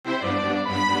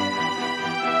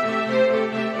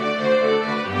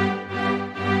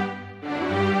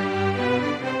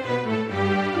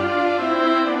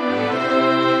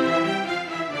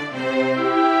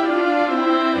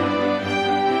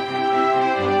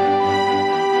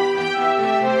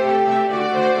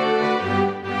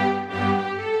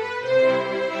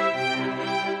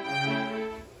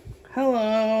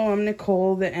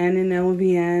Nicole, the N in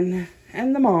LVN,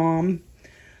 and the mom.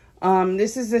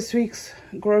 This is this week's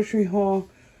grocery haul.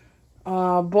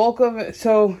 Bulk of it,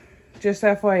 so just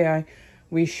FYI,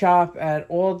 we shop at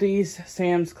Aldi's,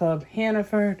 Sam's Club,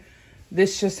 Hannaford.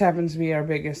 This just happens to be our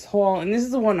biggest haul, and this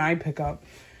is the one I pick up.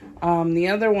 The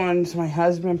other ones my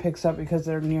husband picks up because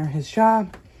they're near his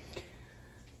shop.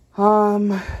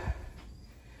 We're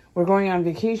going on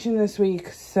vacation this week,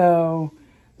 so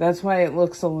that's why it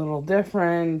looks a little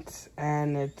different,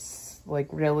 and it's like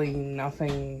really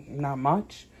nothing, not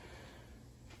much.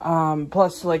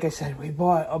 Plus, like I said, we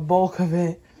bought a bulk of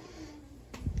it.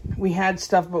 We had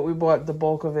stuff, but we bought the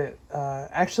bulk of it,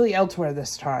 actually elsewhere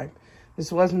this time.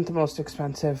 This wasn't the most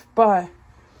expensive, but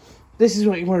this is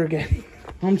what we're getting.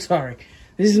 I'm sorry.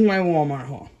 This is my Walmart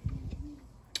haul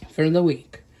for the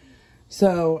week.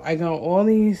 So, I got all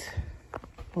these,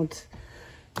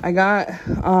 I got,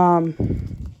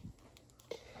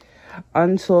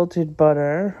 unsalted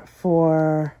butter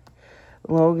for,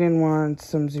 Logan wants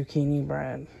some zucchini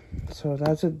bread. So,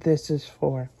 that's what this is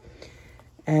for.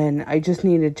 And I just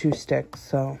needed 2 sticks,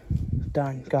 so,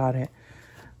 done, got it.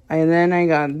 And then I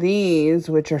got these,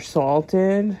 which are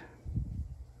salted.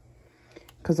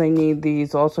 Because I need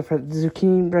these also for the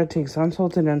zucchini bread. Takes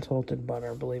unsalted and salted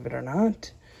butter, believe it or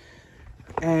not.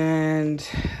 And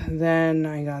then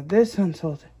I got this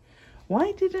unsalted.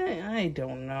 Why did I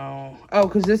don't know. Oh,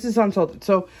 because this is unsalted.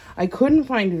 So I couldn't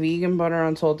find vegan butter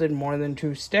unsalted more than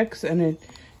 2 sticks. And it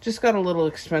just got a little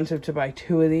expensive to buy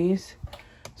 2 of these.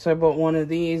 So I bought 1 of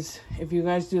these. If you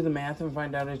guys do the math and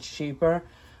find out it's cheaper,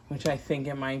 which I think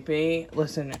it might be.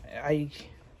 Listen,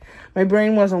 my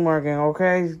brain wasn't working,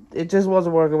 okay? It just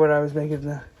wasn't working when I was making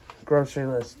the grocery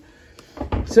list.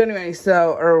 So anyway,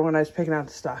 or when I was picking out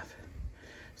the stuff.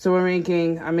 So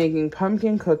I'm making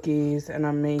pumpkin cookies, and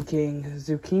I'm making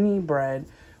zucchini bread,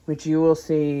 which you will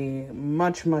see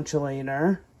much, much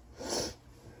later.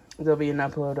 There'll be an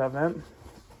upload of it.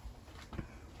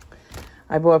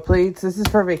 I bought plates. This is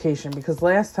for vacation, because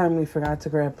last time we forgot to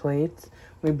grab plates.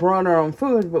 We brought our own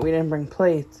food, but we didn't bring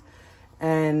plates.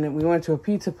 And we went to a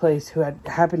pizza place who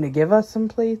happened to give us some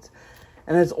plates.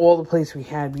 And that's all the plates we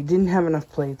had. We didn't have enough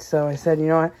plates. So I said, you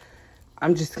know what?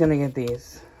 I'm just going to get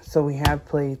these. So we have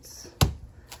plates.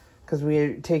 Because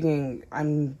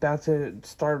I'm about to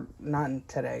start, not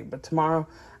today, but tomorrow,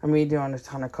 I'm going to be doing a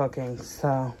ton of cooking.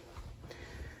 So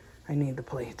I need the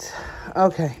plates.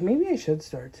 Okay, maybe I should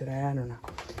start today. I don't know.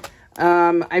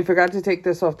 I forgot to take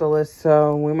this off the list,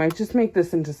 so we might just make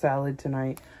this into salad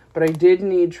tonight. But I did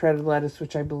need shredded lettuce,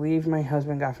 which I believe my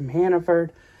husband got from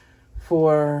Hannaford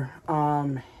for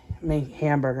make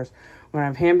hamburgers. We're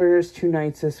going to have hamburgers 2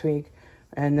 nights this week,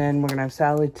 and then we're going to have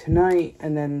salad tonight,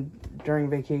 and then during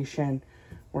vacation,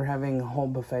 we're having a whole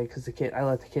buffet because I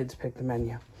let the kids pick the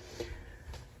menu.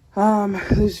 The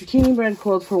zucchini bread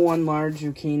called for 1 large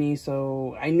zucchini,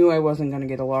 so I knew I wasn't going to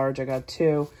get a large. I got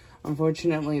 2.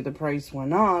 Unfortunately, the price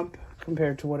went up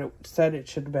compared to what it said it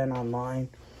should have been online.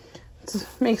 It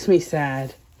makes me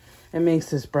sad. It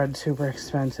makes this bread super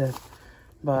expensive,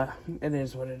 but it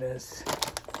is what it is.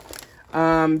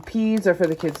 Peas are for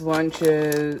the kids'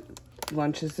 lunches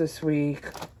this week.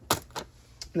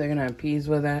 They're going to have peas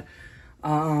with it.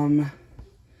 Logan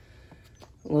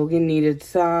needed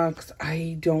socks.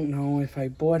 I don't know if I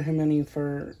bought him any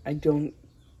for... I don't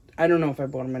know if I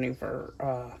bought him any for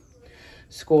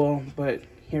school, but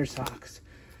here's socks.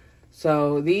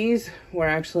 So these were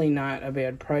actually not a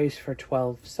bad price for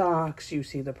 12 socks. You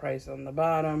see the price on the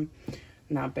bottom.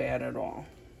 Not bad at all.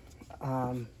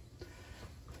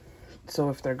 So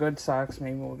if they're good socks,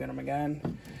 maybe we'll get them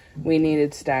again. We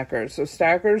needed stackers. So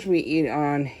stackers we eat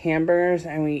on hamburgers,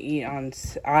 and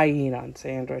I eat on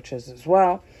sandwiches as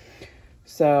well.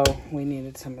 So we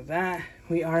needed some of that.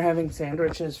 We are having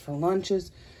sandwiches for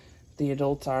lunches. The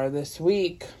adults are this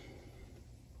week.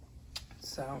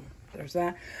 So there's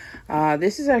that.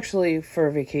 This is actually for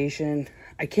vacation.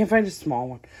 I can't find a small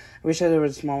one. I wish there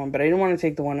was a small one, but I didn't want to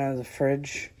take the one out of the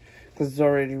fridge because it's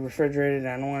already refrigerated.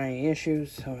 I don't want any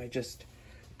issues, so I just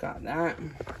got that.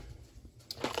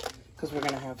 Because we're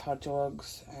going to have hot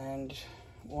dogs and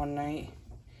one night.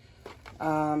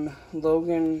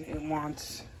 Logan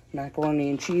wants macaroni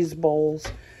and cheese bowls,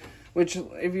 which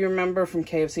if you remember from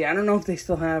KFC, I don't know if they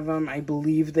still have them. I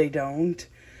believe they don't.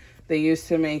 They used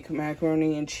to make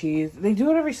macaroni and cheese. They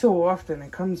do it every so often.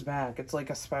 It comes back. It's like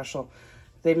a special.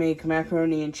 They make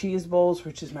macaroni and cheese bowls,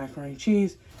 which is macaroni and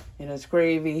cheese. It has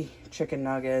gravy, chicken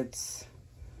nuggets.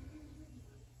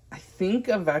 I think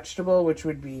a vegetable, which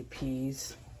would be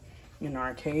peas in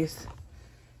our case.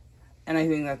 And I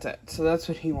think that's it. So that's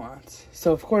what he wants.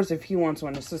 So, of course, if he wants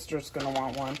one, his sister's going to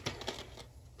want one.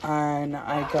 And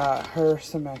I got her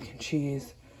some mac and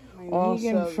cheese. My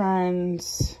vegan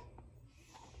friends,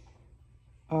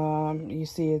 you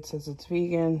see it says it's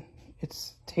vegan. It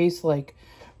tastes like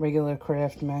regular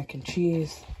Kraft mac and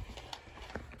cheese.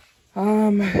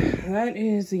 That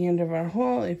is the end of our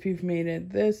haul. If you've made it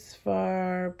this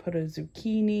far, put a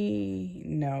zucchini.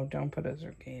 No, don't put a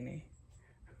zucchini.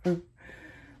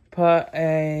 Put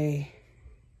a...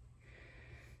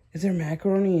 Is there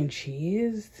macaroni and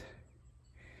cheese?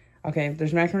 Okay, if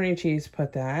there's macaroni and cheese,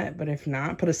 put that. But if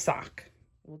not, put a sock.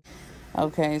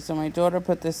 Okay, so my daughter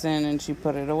put this in and she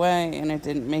put it away and it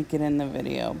didn't make it in the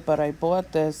video. But I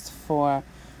bought this for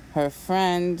her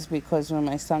friend because when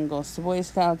my son goes to Boy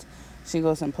Scouts, she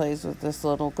goes and plays with this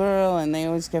little girl and they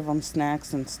always give them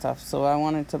snacks and stuff. So I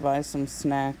wanted to buy some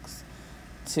snacks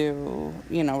to,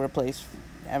 you know, replace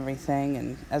everything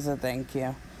and as a thank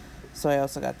you. So I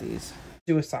also got these.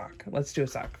 Do a sock. Let's do a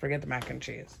sock. Forget the mac and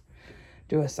cheese.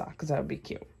 Do a sock because that would be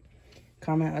cute.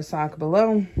 Comment a sock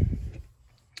below.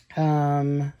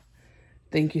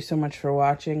 Thank you so much for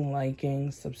watching,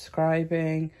 liking,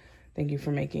 subscribing. Thank you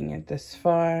for making it this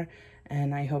far.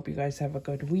 And I hope you guys have a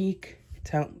good week.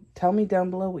 Tell me down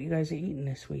below what you guys are eating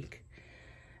this week.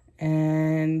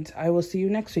 And I will see you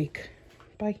next week.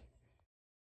 Bye.